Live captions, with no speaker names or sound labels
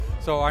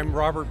So I'm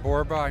Robert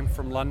Borba. I'm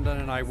from London,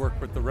 and I work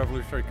with the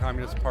Revolutionary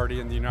Communist Party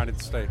in the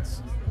United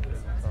States.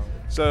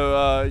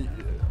 So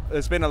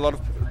there's been a lot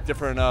of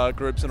different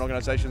groups and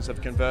organizations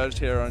have converged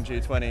here on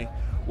G20.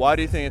 Why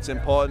do you think it's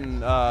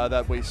important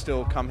that we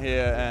still come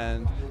here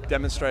and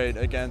demonstrate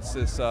against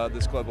this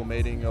global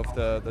meeting of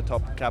the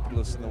top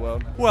capitalists in the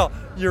world? Well,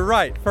 you're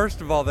right.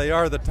 First of all, they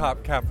are the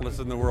top capitalists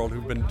in the world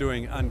who've been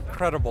doing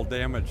incredible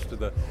damage to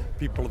the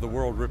people of the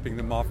world, ripping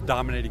them off,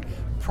 dominating,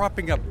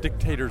 propping up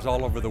dictators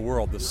all over the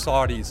world. The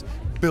Saudis,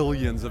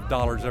 billions of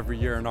dollars every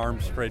year in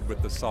arms trade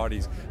with the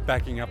Saudis,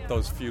 backing up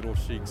those feudal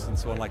sheiks and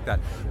so on like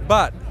that.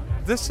 But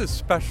this is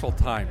special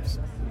times.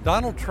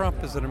 Donald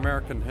Trump is an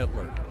American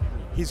Hitler.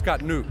 He's got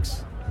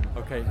nukes.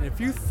 Okay,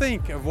 if you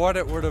think of what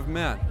it would have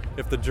meant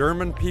if the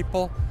German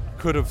people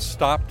could have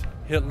stopped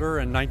Hitler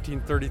in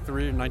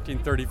 1933 and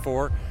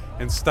 1934,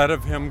 instead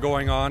of him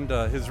going on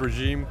to his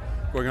regime,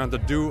 going on to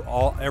do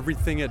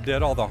everything it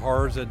did, all the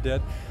horrors it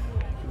did,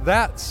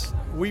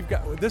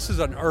 this is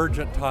an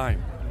urgent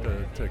time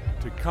to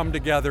come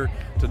together,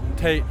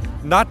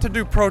 not to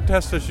do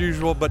protests as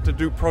usual, but to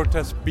do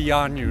protests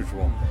beyond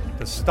usual,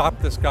 to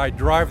stop this guy,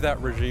 drive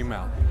that regime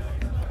out.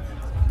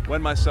 When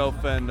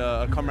myself and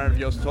a comrade of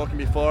yours were talking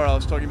before, I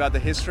was talking about the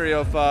history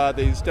of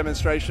these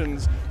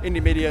demonstrations.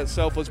 Indie Media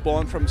itself was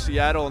born from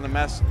Seattle and the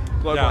mass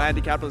global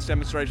anti-capitalist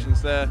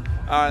demonstrations there.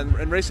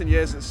 In recent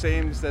years, it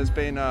seems there's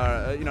been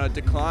a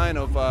decline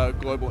of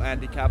global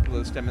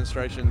anti-capitalist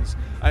demonstrations.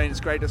 I mean,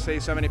 it's great to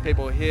see so many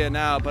people here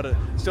now, but it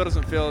still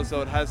doesn't feel as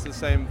though it has the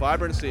same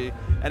vibrancy.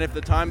 And if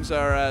the times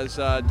are as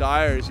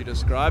dire as you're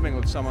describing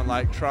with someone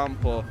like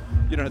Trump or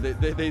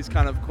these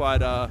kind of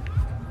quite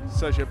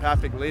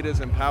sociopathic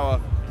leaders in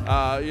power,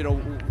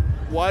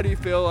 why do you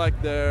feel like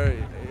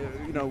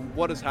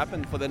what has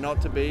happened for there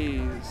not to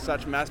be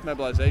such mass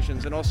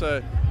mobilizations, and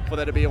also for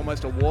there to be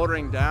almost a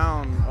watering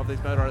down of these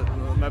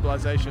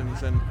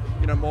mobilizations and,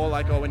 more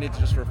like, we need to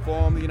just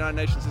reform the United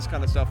Nations, this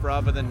kind of stuff,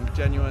 rather than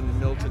genuine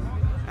militant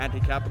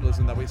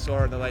anti-capitalism that we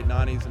saw in the late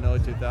 90s and early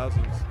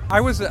 2000s? I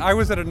was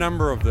at a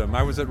number of them.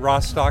 I was at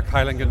Rostock,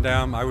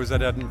 Heiligendamm, I was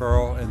at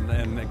Edinburgh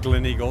and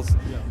Gleneagles,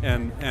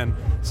 and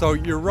so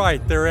you're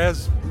right,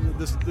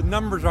 the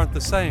numbers aren't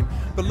the same.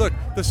 But look,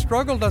 the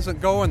struggle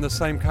doesn't go in the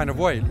same kind of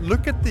way.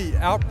 Look at the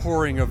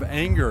outpouring of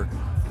anger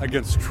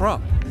against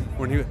Trump.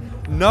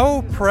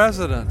 No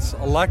president's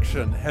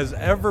election has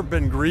ever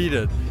been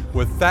greeted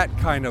with that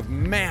kind of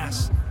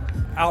mass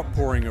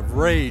outpouring of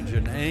rage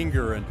and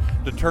anger and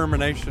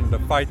determination to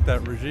fight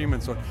that regime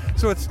and so on.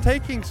 So it's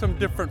taking some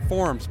different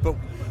forms. But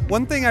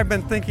one thing I've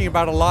been thinking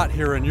about a lot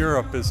here in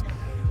Europe is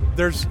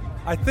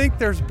I think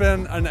there's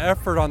been an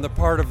effort on the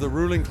part of the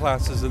ruling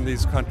classes in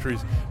these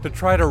countries to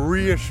try to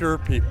reassure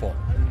people,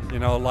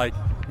 like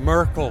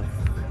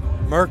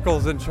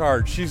Merkel's in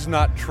charge, she's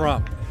not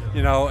Trump,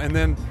 and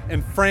then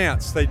in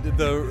France,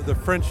 the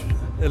French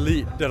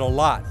elite did a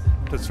lot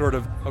to sort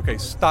of,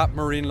 stop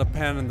Marine Le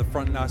Pen and the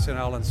Front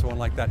National and so on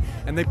like that,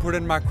 and they put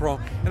in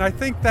Macron, and I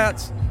think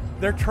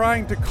they're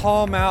trying to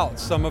calm out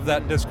some of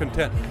that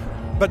discontent.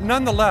 But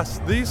nonetheless,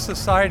 these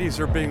societies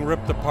are being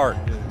ripped apart.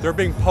 They're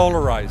being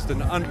polarized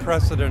in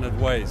unprecedented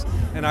ways.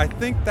 And I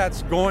think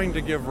that's going to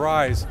give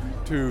rise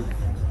to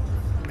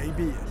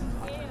maybe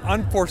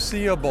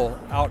unforeseeable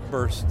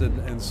outbursts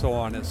and so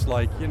on. It's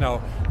like,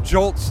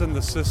 jolts in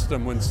the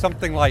system when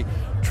something like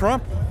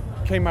Trump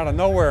came out of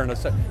nowhere and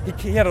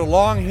he had a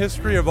long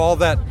history of all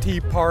that Tea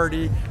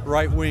Party,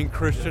 right-wing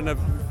Christian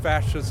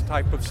fascist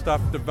type of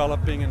stuff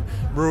developing and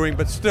brewing,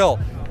 but still,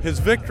 his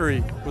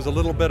victory was a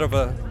little bit of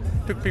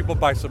took people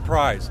by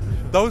surprise.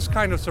 Those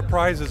kind of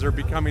surprises are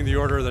becoming the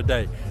order of the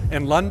day.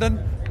 In London,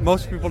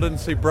 most people didn't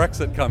see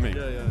Brexit coming.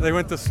 They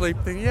went to sleep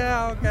thinking,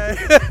 okay.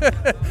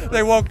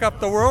 They woke up,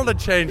 the world had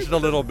changed a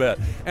little bit.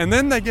 And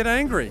then they get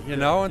angry,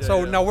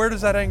 now where does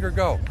that anger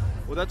go?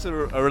 Well, that's a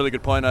really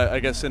good point. I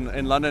guess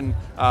in London,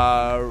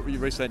 you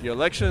recently had your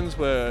elections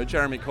where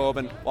Jeremy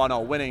Corbyn, while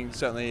not winning,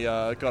 certainly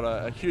got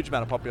a huge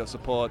amount of popular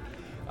support.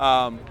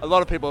 A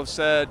lot of people have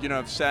said,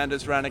 if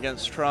Sanders ran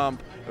against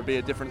Trump, it would be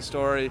a different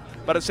story.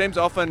 But it seems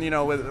often,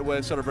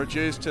 we're sort of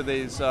reduced to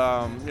these,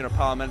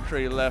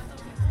 parliamentary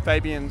left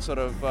Fabian sort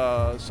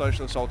of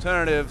socialist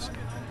alternatives,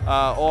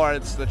 or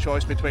it's the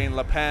choice between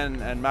Le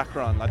Pen and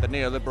Macron, like the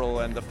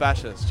neoliberal and the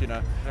fascist,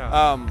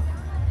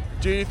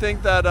 Do you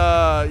think that,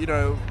 I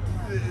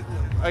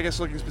guess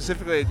looking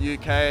specifically at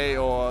UK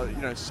or,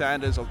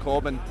 Sanders or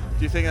Corbyn,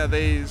 do you think that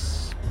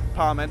these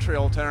parliamentary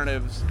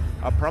alternatives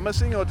are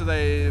promising, or do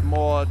they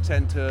more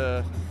tend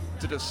to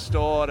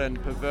distort and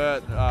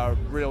pervert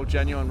real,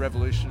 genuine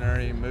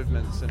revolutionary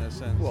movements in a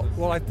sense?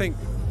 Well, I think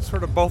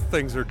sort of both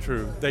things are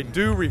true. They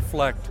do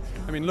reflect.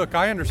 Look,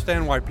 I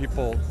understand why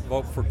people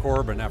vote for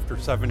Corbyn after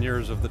 7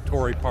 years of the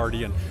Tory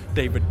party and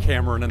David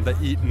Cameron and the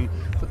Eton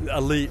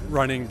elite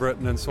running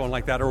Britain and so on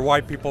like that, or why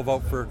people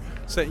vote for,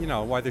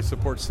 why they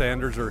support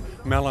Sanders or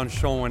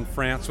Mélenchon in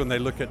France when they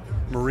look at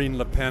Marine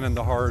Le Pen and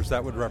the horrors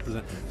that would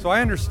represent. So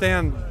I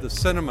understand the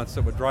sentiments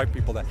that would drive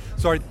people that.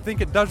 So I think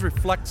it does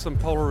reflect some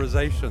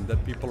polarization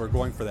that people are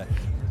going for that.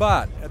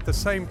 But at the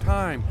same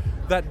time,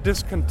 that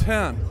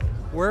discontent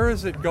where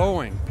is it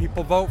going?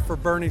 People vote for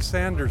Bernie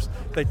Sanders.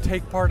 They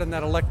take part in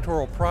that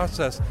electoral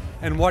process,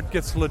 and what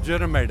gets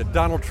legitimated?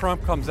 Donald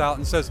Trump comes out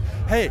and says,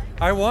 hey,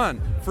 I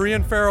won. Free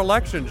and fair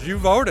elections. You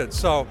voted,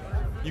 so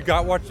you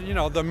got what,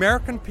 the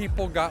American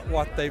people got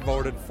what they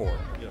voted for.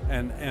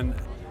 And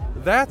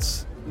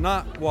that's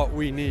not what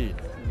we need.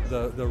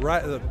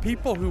 The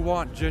people who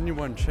want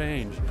genuine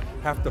change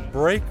have to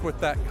break with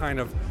that kind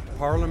of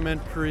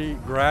parliamentary,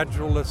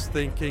 gradualist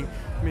thinking.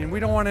 I mean, we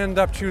don't want to end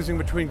up choosing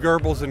between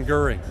Goebbels and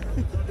Goering.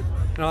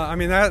 No, I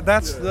mean,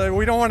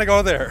 we don't want to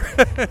go there.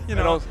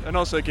 And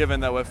also given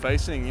that we're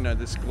facing,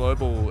 this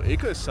global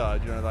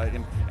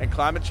ecocide, and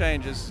climate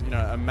change is,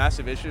 a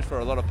massive issue for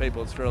a lot of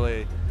people. It's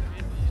really,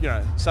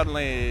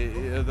 suddenly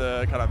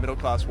the kind of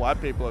middle-class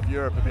white people of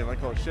Europe are being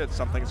like, oh shit,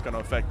 something's going to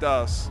affect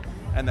us,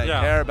 and they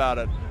care about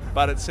it.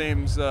 But it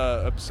seems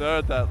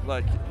absurd that,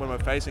 like, when we're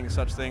facing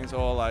such things,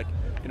 or like,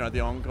 the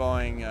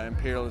ongoing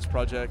imperialist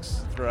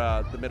projects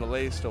throughout the Middle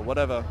East or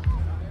whatever,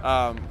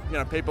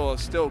 people are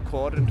still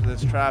caught into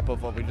this trap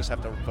of, well, we just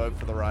have to vote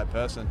for the right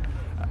person.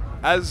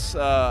 As,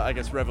 I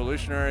guess,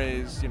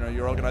 revolutionaries,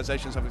 your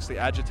organization's obviously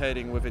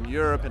agitating within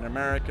Europe and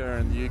America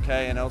and the UK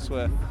and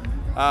elsewhere.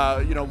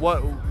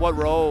 What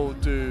role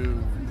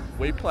do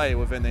we play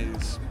within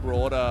these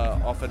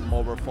broader, often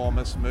more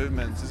reformist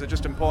movements? Is it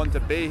just important to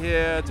be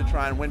here to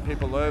try and win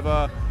people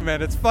over?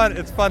 Man, it's fun.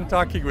 It's fun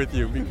talking with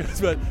you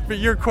but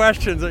your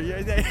questions,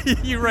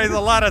 you raise a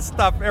lot of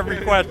stuff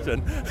every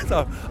question.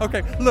 So,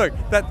 okay, look,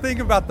 that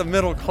thing about the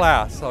middle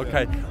class,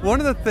 okay, one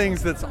of the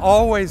things that's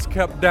always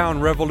kept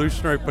down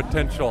revolutionary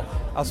potential,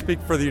 I'll speak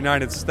for the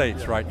United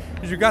States, right,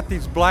 is you got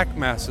these black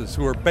masses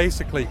who are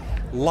basically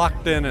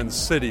locked in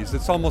cities.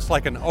 It's almost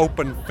like an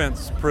open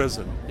fence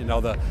prison.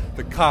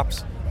 The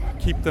cops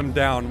keep them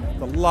down.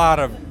 A lot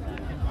of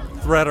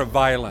threat of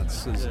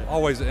violence is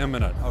always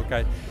imminent,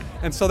 okay?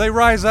 And so they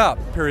rise up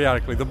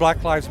periodically. The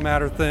Black Lives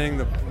Matter thing,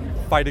 the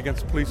fight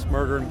against police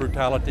murder and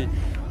brutality.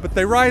 But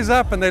they rise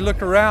up and they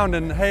look around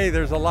and, hey,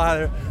 there's a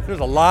lot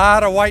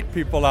of white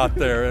people out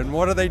there, and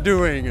what are they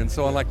doing, and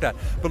so on like that.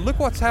 But look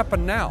what's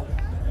happened now.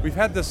 We've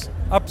had this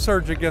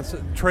upsurge against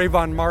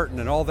Trayvon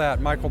Martin and all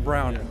that, Michael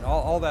Brown and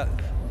all that,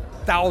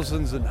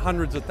 thousands and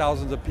hundreds of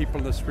thousands of people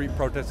in the street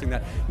protesting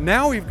that.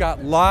 Now we've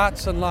got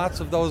lots and lots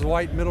of those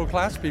white middle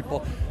class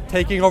people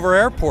taking over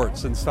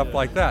airports and stuff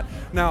like that.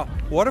 Now,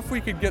 what if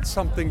we could get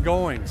something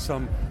going,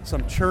 some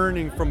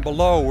churning from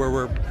below,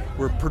 where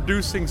we're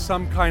producing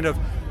some kind of,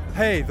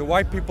 hey, the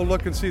white people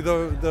look and see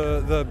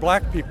the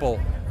black people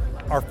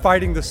are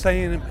fighting the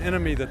same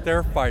enemy that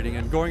they're fighting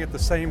and going at the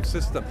same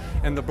system.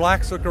 And the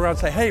blacks look around and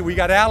say, hey, we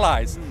got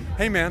allies.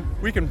 Hey man,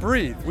 we can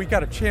breathe. We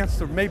got a chance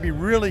to maybe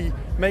really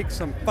make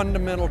some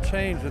fundamental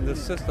change in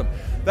this system.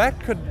 That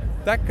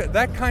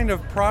kind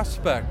of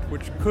prospect,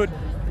 which could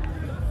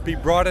be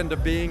brought into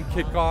being,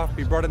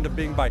 be brought into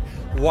being by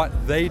what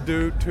they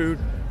do to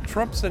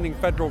Trump sending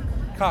federal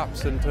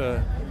cops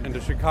into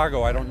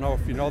Chicago. I don't know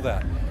if you know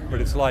that,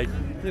 but it's like,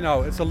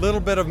 it's a little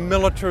bit of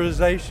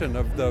militarization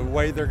of the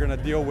way they're going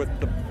to deal with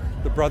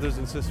the brothers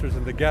and sisters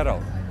in the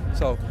ghetto.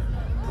 So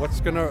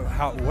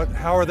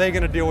how are they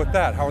going to deal with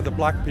that? How are the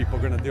black people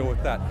going to deal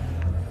with that?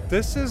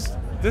 This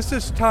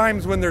is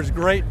times when there's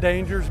great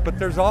dangers, but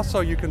there's also,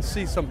 you can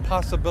see some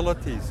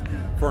possibilities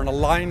for an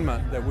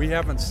alignment that we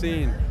haven't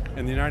seen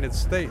in the United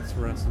States,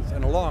 for instance,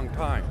 in a long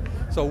time.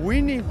 So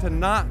we need to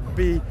not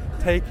be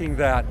taking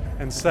that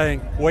and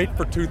saying, wait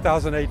for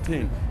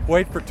 2018,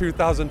 wait for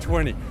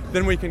 2020,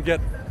 then we can get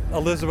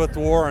Elizabeth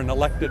Warren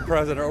elected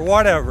president or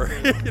whatever.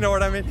 You know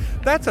what I mean?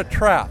 That's a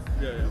trap.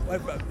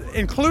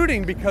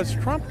 Including because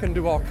Trump can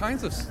do all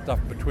kinds of stuff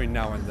between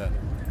now and then.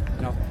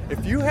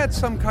 If you had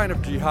some kind of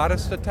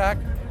jihadist attack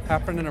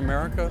happen in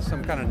America,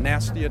 some kind of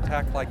nasty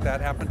attack like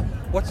that happen,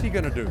 what's he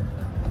going to do?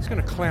 He's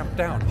going to clamp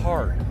down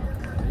hard.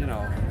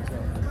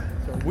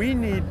 So we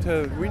need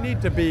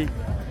to be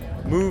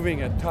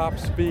moving at top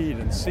speed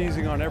and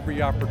seizing on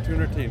every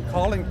opportunity and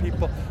calling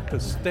people to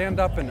stand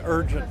up in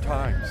urgent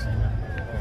times.